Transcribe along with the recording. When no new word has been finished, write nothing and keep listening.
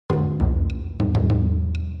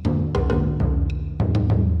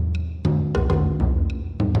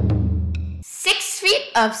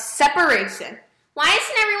of separation. Why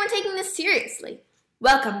isn't everyone taking this seriously?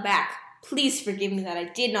 Welcome back. Please forgive me that I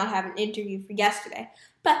did not have an interview for yesterday,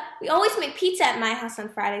 but we always make pizza at my house on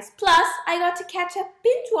Fridays. Plus, I got to catch up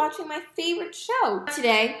binge watching my favorite show.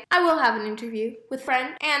 Today, I will have an interview with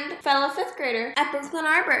friend and fellow 5th grader at Brooklyn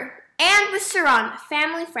Arbor. And with Saran, a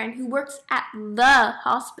family friend who works at the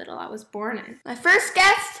hospital I was born in. My first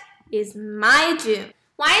guest is Maya June.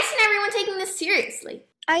 Why isn't everyone taking this seriously?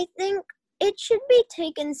 I think it should be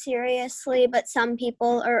taken seriously, but some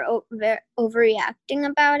people are overreacting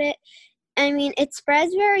about it. I mean, it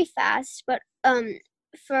spreads very fast, but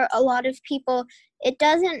for a lot of people, it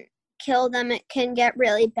doesn't kill them. It can get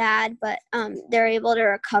really bad, but they're able to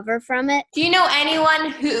recover from it. Do you know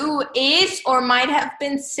anyone who is or might have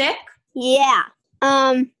been sick? Yeah.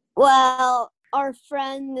 Well, our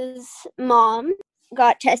friend's mom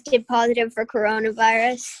got tested positive for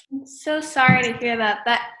coronavirus. I'm so sorry to hear that.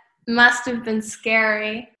 That must have been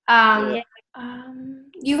scary. Yeah.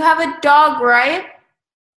 You have a dog, right?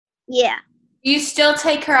 Yeah. You still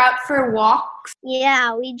take her out for walks?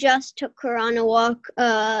 Yeah, we just took her on a walk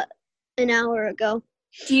an hour ago.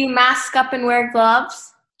 Do you mask up and wear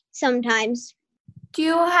gloves? Sometimes. Do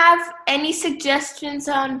you have any suggestions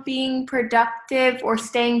on being productive or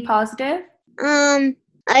staying positive?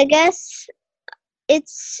 I guess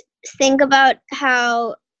it's think about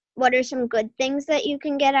what are some good things that you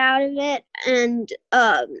can get out of it, and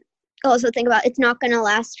also think about it's not going to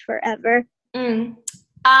last forever.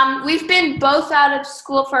 We've been both out of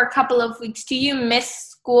school for a couple of weeks. Do you miss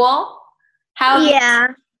school? How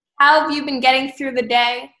have you been getting through the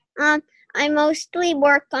day? I mostly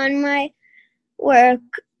work on my work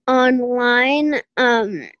online,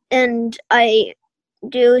 and I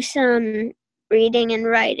do some reading and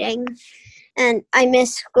writing, and I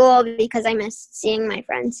miss school because I miss seeing my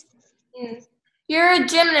friends. You're a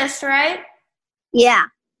gymnast, right? Yeah.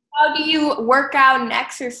 How do you work out and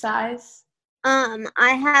exercise?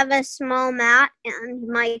 I have a small mat, and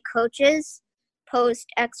my coaches post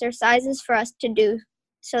exercises for us to do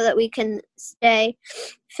so that we can stay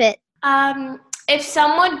fit. If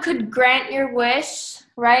someone could grant your wish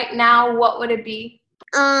right now, what would it be?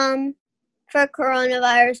 For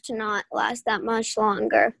coronavirus to not last that much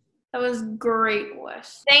longer. That was a great wish.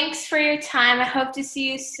 Thanks for your time. I hope to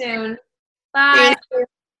see you soon. Bye. Thank you.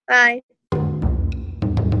 Bye.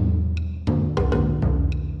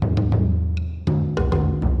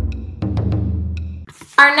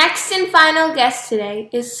 Our next and final guest today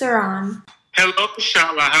is Saran. Hello,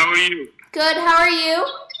 Shala. How are you? Good. How are you?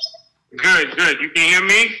 Good. You can hear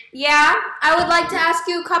me? Yeah. I would like to ask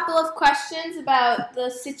you a couple of questions about the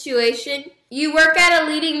situation. You work at a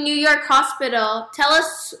leading New York hospital. Tell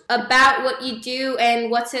us about what you do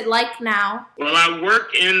and what's it like now. Well, I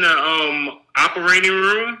work in the operating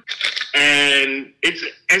room, and it's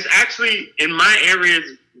actually in my area.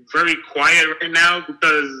 It's very quiet right now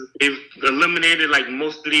because they've eliminated like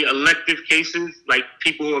most of the elective cases, like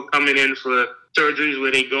people who are coming in for surgeries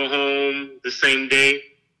where they go home the same day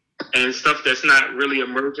and stuff that's not really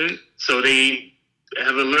emergent. So they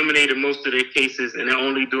have eliminated most of their cases, and they're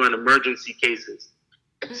only doing emergency cases.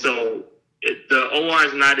 So the OR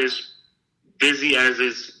is not as busy as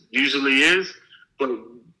it usually is, but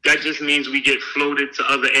that just means we get floated to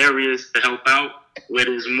other areas to help out where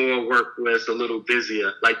there's more work, where it's a little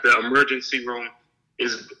busier. Like the emergency room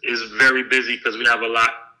is very busy because we have a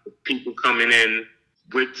lot of people coming in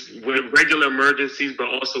with regular emergencies, but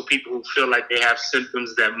also people who feel like they have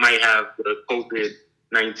symptoms that might have the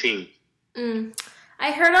COVID-19.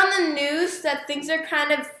 I heard on the news that things are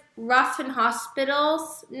kind of rough in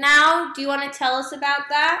hospitals now. Do you want to tell us about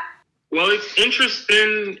that? Well, it's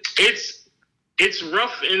interesting. It's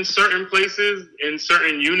rough in certain places, in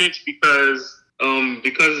certain units, because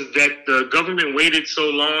that the government waited so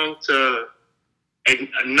long to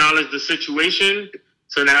acknowledge the situation.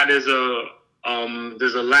 So now there's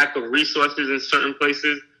a lack of resources in certain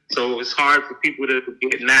places. So it's hard for people to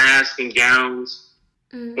get masks and gowns.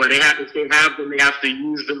 But they have them, they have to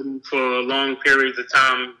use them for long periods of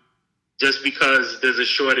time just because there's a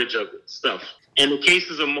shortage of stuff. And the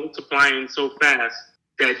cases are multiplying so fast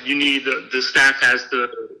that you need the staff has to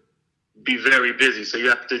be very busy. So you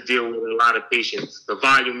have to deal with a lot of patients. The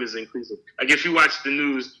volume is increasing. Like if you watch the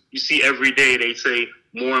news, you see every day they say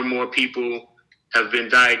more and more people have been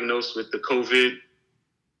diagnosed with the COVID.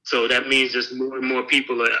 So that means just more and more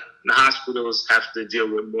people in the hospitals have to deal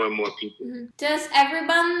with more and more people. Does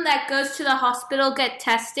everyone that goes to the hospital get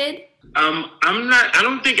tested? I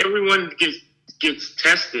don't think everyone gets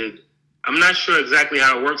tested. I'm not sure exactly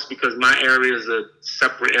how it works because my area is a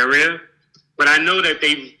separate area. But I know that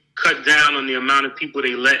they've cut down on the amount of people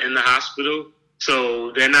they let in the hospital.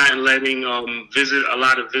 So they're not letting a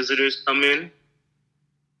lot of visitors come in.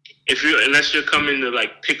 Unless you're coming to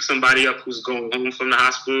like pick somebody up who's going home from the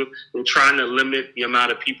hospital, they're trying to limit the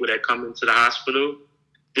amount of people that come into the hospital.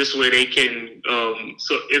 This way they can,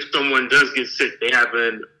 so if someone does get sick, they have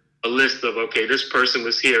a list of, okay, this person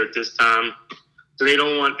was here at this time. So they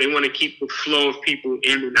want to keep the flow of people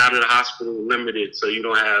in and out of the hospital limited, so you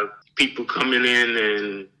don't have people coming in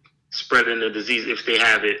and spreading the disease if they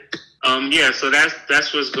have it. So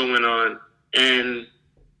that's what's going on. And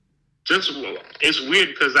just, it's weird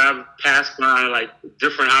because I've passed by like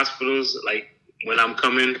different hospitals, like when I'm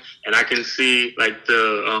coming, and I can see like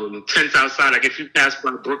the tents outside. Like if you pass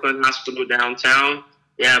by Brooklyn Hospital downtown,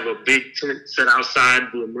 they have a big tent set outside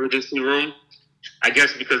the emergency room. I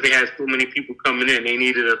guess because they had so many people coming in, they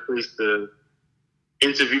needed a place to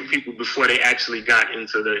interview people before they actually got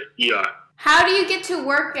into the ER. How do you get to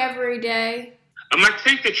work every day? I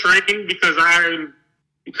take the train because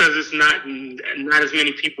it's not as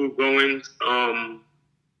many people going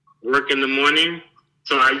work in the morning.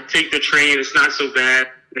 So I take the train. It's not so bad.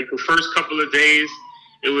 Like the first couple of days,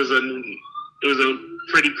 it was a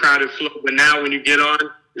pretty crowded flow. But now when you get on,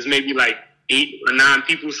 there's maybe like 8 or 9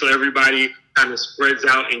 people, so everybody kind of spreads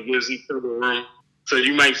out and gives each other room. So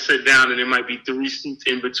you might sit down and there might be 3 seats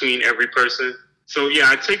in between every person. So yeah,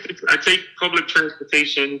 I take public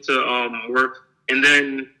transportation to work, and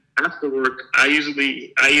then after work, I'll either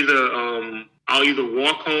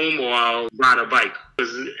walk home or I'll ride a bike.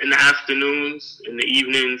 Because in the afternoons, in the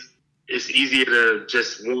evenings, it's easier to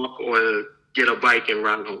just walk or get a bike and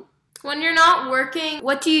ride home. When you're not working,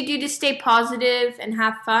 what do you do to stay positive and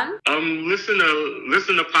have fun? Listen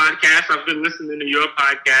to podcasts. I've been listening to your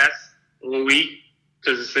podcast all week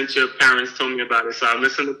because since your parents told me about it. So I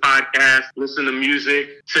listen to podcasts, listen to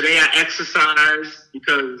music. Today I exercise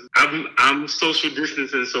because I'm social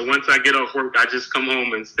distancing. So once I get off work, I just come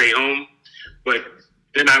home and stay home. But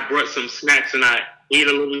then I brought some snacks and I ate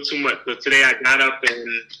a little too much. So today I got up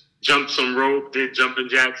and jumped some rope, did jumping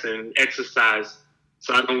jacks, and exercised,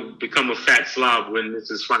 so I don't become a fat slob when this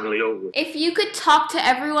is finally over. If you could talk to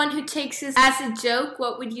everyone who takes this as a joke,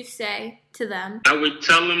 what would you say to them? I would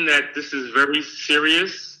tell them that this is very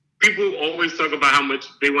serious. People always talk about how much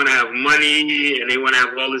they want to have money and they want to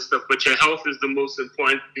have all this stuff, but your health is the most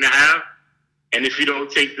important thing to have. And if you don't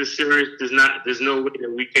take this serious, there's no way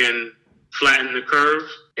that we can flatten the curve.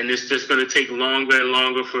 And it's just going to take longer and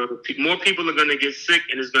longer for more people are going to get sick,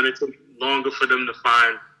 and it's going to take longer for them to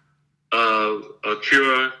find a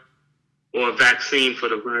cure or a vaccine for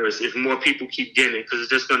the virus if more people keep getting it, because it's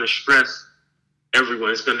just going to stress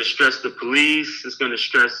everyone. It's going to stress the police. It's going to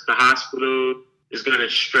stress the hospital. It's going to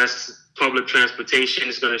stress public transportation.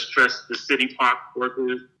 It's going to stress the city park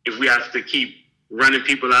workers if we have to keep running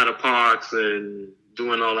people out of parks and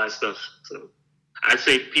doing all that stuff. So I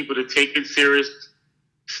say people to take it serious.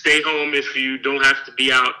 Stay home if you don't have to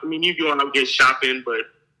be out. I mean, you go out and get shopping, but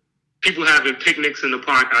people having picnics in the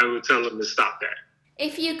park, I would tell them to stop that.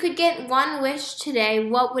 If you could get one wish today,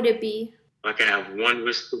 what would it be? I can have one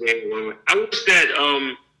wish today. I wish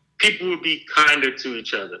that people would be kinder to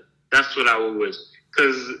each other. That's what I would wish.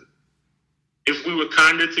 Because if we were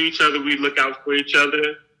kinder to each other, we'd look out for each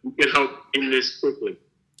other. We could help in this quickly.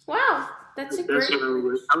 Wow, that's a great wish. What I would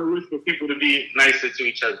wish. I would wish for people to be nicer to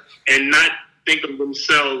each other and not think of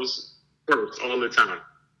themselves first all the time.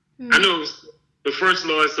 I know the first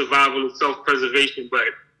law of survival is self-preservation, but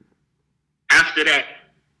after that,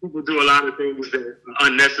 people do a lot of things that are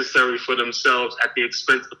unnecessary for themselves at the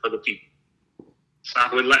expense of other people. So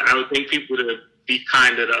I would think people to be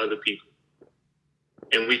kinder to other people,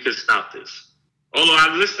 and we could stop this. Although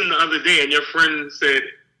I listened the other day, and your friend said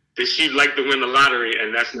that she'd like to win the lottery,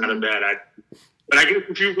 and that's not a bad idea. But I guess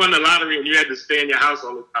if you won the lottery and you had to stay in your house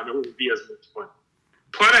all the time, it wouldn't be as much fun.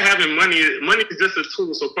 Part of having money is just a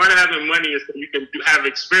tool. So part of having money is that you can have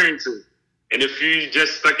experiences. And if you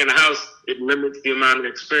just stuck in the house, it limits the amount of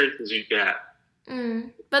experiences you can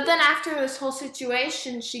have. But then after this whole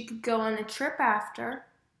situation, she could go on a trip after.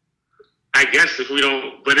 I guess if we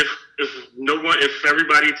don't, but if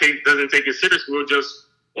everybody doesn't take it serious, we'll just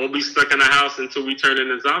all be stuck in the house until we turn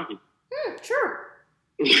into zombies. True.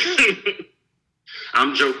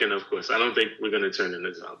 I'm joking, of course. I don't think we're going to turn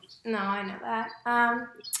into zombies. No, I know that.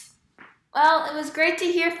 Well, it was great to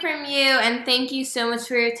hear from you, and thank you so much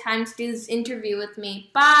for your time to do this interview with me.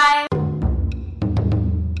 Bye!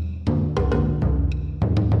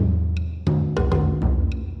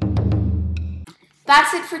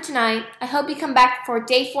 That's it for tonight. I hope you come back for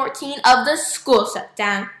day 14 of the school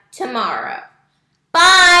shutdown tomorrow.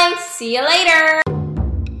 Bye! See you later!